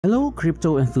Hello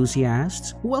crypto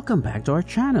enthusiasts, welcome back to our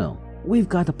channel. We've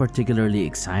got a particularly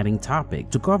exciting topic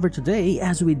to cover today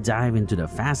as we dive into the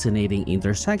fascinating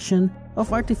intersection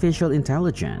of artificial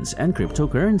intelligence and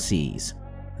cryptocurrencies.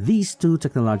 These two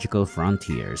technological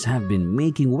frontiers have been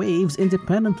making waves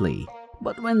independently,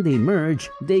 but when they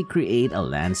merge, they create a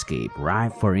landscape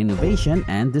ripe for innovation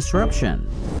and disruption.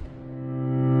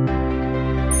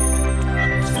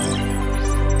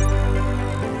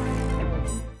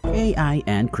 AI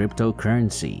and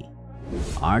cryptocurrency.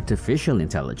 Artificial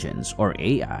intelligence, or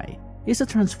AI, is a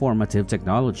transformative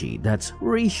technology that's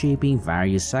reshaping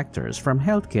various sectors from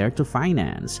healthcare to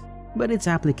finance, but its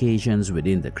applications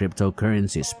within the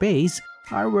cryptocurrency space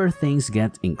are where things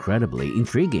get incredibly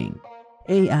intriguing.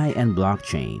 AI and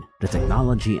blockchain, the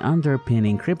technology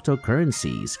underpinning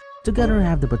cryptocurrencies, together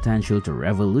have the potential to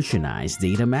revolutionize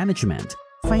data management,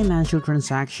 financial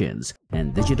transactions,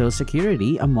 and digital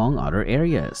security, among other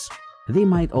areas. They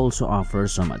might also offer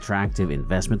some attractive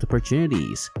investment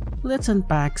opportunities. Let's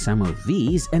unpack some of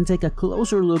these and take a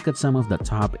closer look at some of the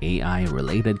top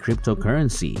AI-related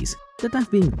cryptocurrencies that have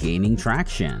been gaining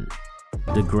traction.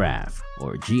 The Graph,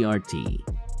 or GRT.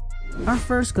 Our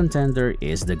first contender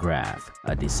is the Graph,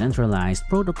 a decentralized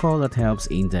protocol that helps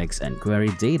index and query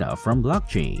data from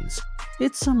blockchains.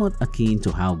 It's somewhat akin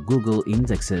to how Google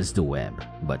indexes the web,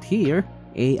 but here,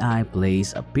 AI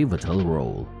plays a pivotal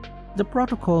role. The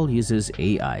protocol uses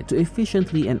AI to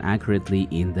efficiently and accurately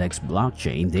index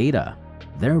blockchain data,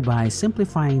 thereby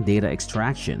simplifying data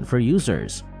extraction for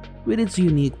users. With its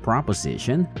unique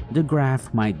proposition, the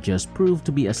Graph might just prove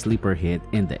to be a sleeper hit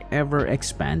in the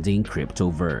ever-expanding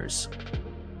cryptoverse.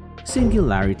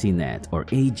 SingularityNet, or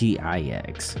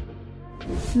AGIX.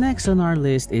 Next on our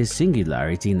list is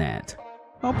SingularityNet.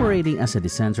 Operating as a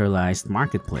decentralized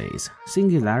marketplace,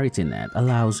 SingularityNet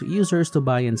allows users to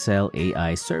buy and sell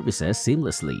AI services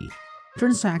seamlessly.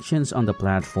 Transactions on the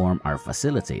platform are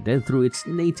facilitated through its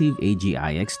native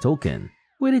AGIX token,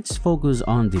 with its focus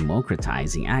on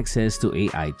democratizing access to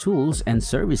AI tools and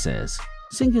services.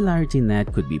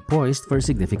 SingularityNet could be poised for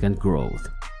significant growth,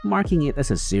 marking it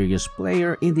as a serious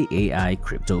player in the AI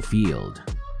crypto field.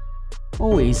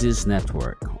 Oasis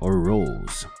Network, or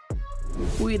ROSE.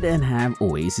 We then have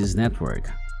Oasis Network.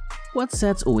 What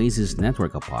sets Oasis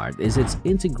Network apart is its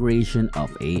integration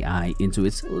of AI into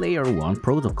its Layer 1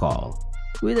 protocol.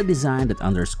 With a design that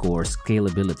underscores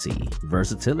scalability,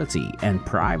 versatility, and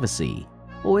privacy,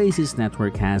 Oasis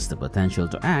Network has the potential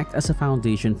to act as a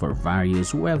foundation for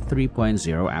various Web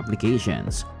 3.0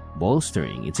 applications,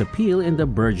 bolstering its appeal in the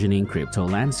burgeoning crypto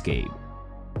landscape.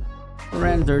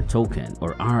 Render Token,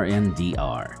 or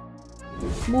RNDR.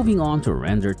 Moving on to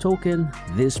Render Token,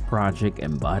 this project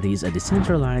embodies a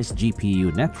decentralized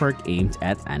GPU network aimed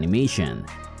at animation,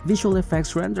 visual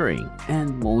effects rendering,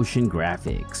 and motion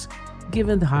graphics.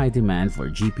 Given the high demand for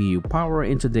GPU power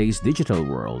in today's digital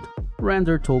world,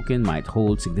 Render Token might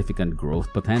hold significant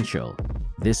growth potential.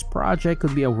 This project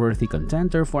could be a worthy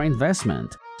contender for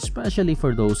investment, especially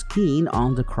for those keen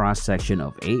on the cross-section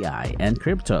of AI and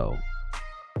crypto.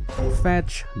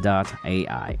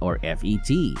 Fetch.ai, or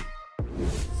FET.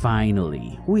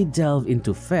 Finally, we delve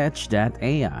into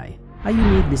Fetch.ai, a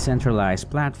unique decentralized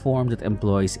platform that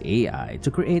employs AI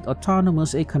to create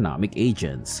autonomous economic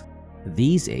agents.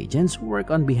 These agents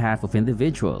work on behalf of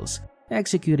individuals,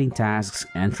 executing tasks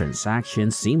and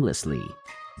transactions seamlessly.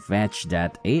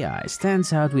 Fetch.ai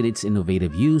stands out with its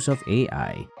innovative use of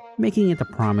AI, making it a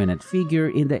prominent figure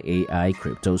in the AI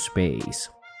crypto space.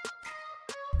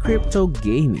 Crypto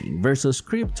gaming versus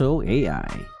crypto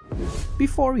AI.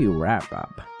 Before we wrap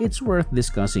up, it's worth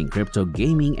discussing crypto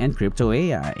gaming and crypto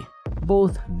AI.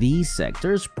 Both these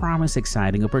sectors promise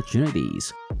exciting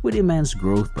opportunities with immense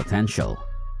growth potential.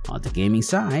 On the gaming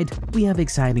side, we have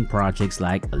exciting projects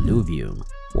like Alluvium,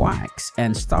 Wax,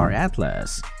 and Star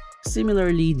Atlas.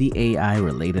 Similarly, the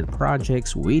AI-related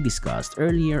projects we discussed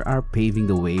earlier are paving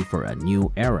the way for a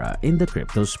new era in the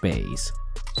crypto space.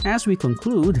 As we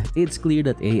conclude, it's clear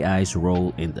that AI's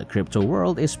role in the crypto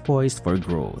world is poised for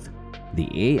growth.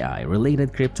 The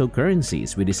AI-related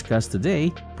cryptocurrencies we discussed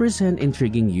today present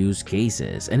intriguing use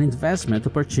cases and investment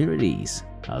opportunities.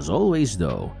 As always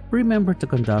though, remember to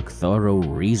conduct thorough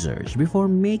research before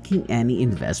making any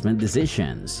investment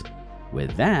decisions.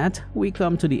 With that, we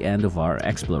come to the end of our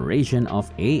exploration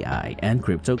of AI and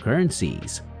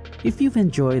cryptocurrencies. If you've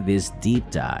enjoyed this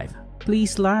deep dive,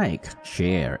 please like,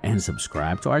 share, and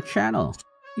subscribe to our channel.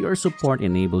 Your support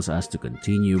enables us to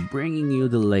continue bringing you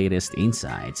the latest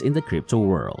insights in the crypto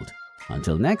world.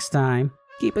 Until next time,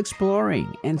 keep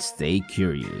exploring and stay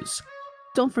curious.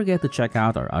 Don't forget to check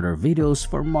out our other videos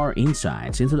for more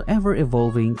insights into the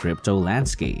ever-evolving crypto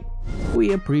landscape.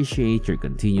 We appreciate your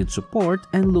continued support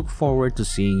and look forward to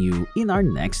seeing you in our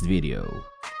next video.